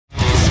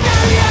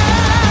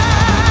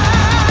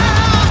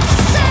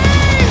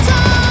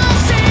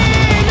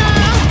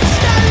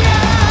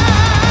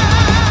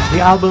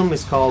album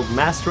is called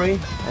Mastery,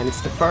 and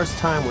it's the first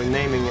time we're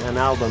naming an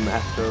album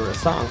after a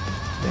song.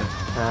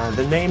 Yeah.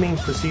 The naming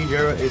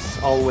procedure is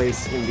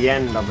always in the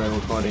end of the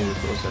recording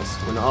process,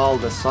 when all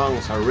the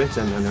songs are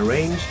written and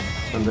arranged,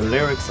 when the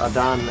lyrics are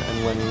done,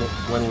 and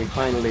when we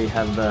finally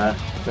have the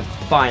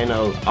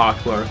final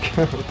artwork.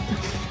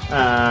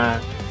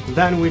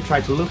 Then we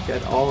try to look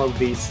at all of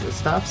these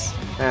stuffs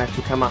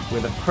to come up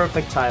with a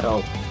perfect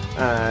title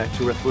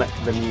to reflect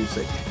the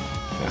music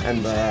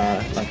and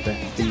like the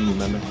theme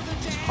and the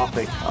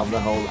topic of the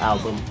whole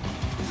album.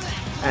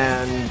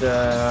 And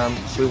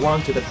we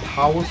wanted a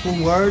powerful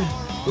word,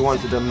 we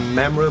wanted a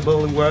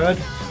memorable word,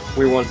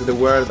 we wanted a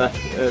word that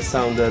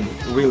sounded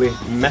really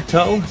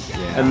metal,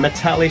 a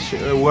metallish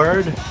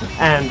word,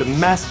 and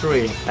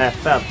mastery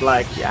felt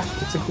like, yeah,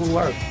 it's a cool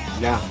word.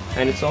 Yeah.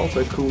 And it's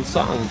also a cool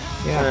song,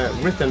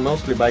 written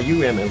mostly by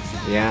you, Emil.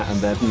 Yeah, and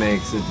that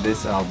makes it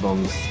this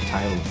album's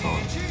title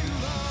song,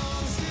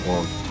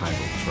 or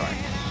title track.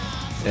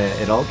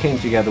 It all came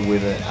together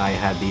with I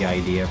had the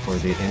idea for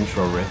the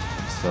intro riff,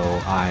 so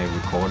I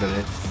recorded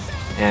it.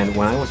 And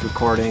when I was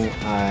recording,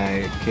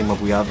 I came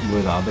up with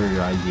other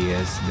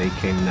ideas. They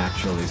came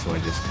naturally, so I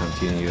just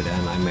continued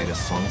and I made a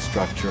song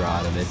structure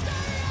out of it.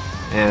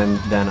 And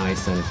then I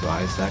sent it to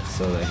Isaac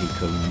so that he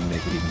could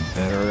make it even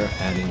better,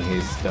 adding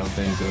his stuff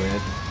into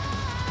it.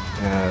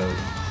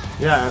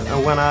 Yeah,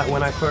 and when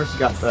I first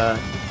got the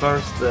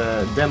first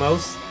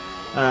demos,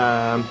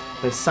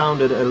 they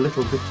sounded a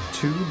little bit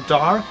too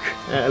dark,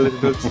 a little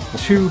bit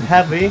too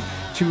heavy,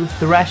 too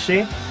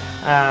thrashy.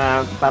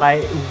 But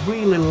I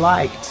really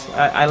liked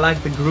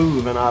the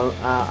groove, and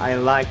I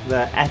liked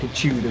the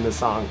attitude in the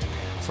song.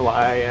 So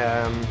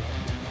I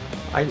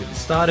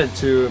started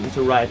to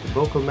write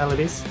vocal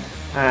melodies,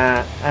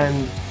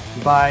 and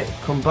by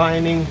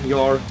combining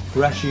your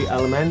thrashy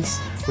elements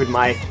with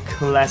my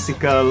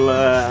classical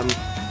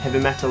heavy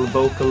metal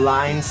vocal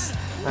lines,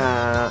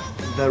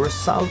 the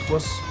result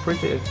was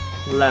pretty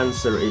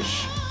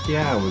Lancer-ish.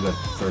 Yeah, with a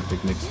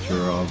perfect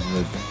mixture of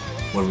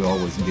what we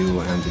always do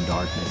and the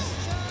darkness.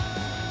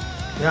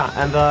 Yeah,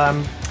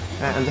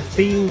 and the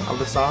theme of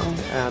the song,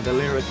 the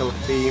lyrical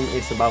theme,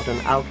 is about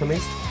an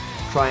alchemist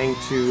trying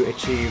to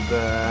achieve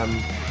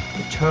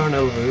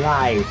eternal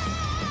life.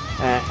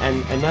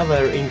 And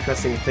another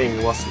interesting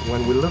thing was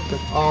when we looked at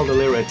all the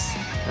lyrics,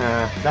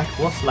 that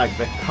was like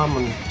the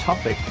common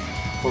topic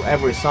for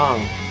every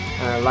song,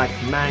 like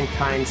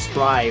mankind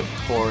strive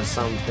for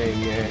something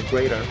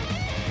greater.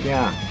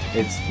 Yeah,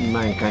 it's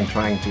mankind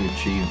trying to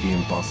achieve the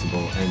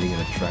impossible, ending in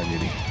a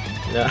tragedy.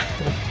 Yeah,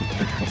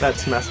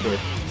 that's mastery.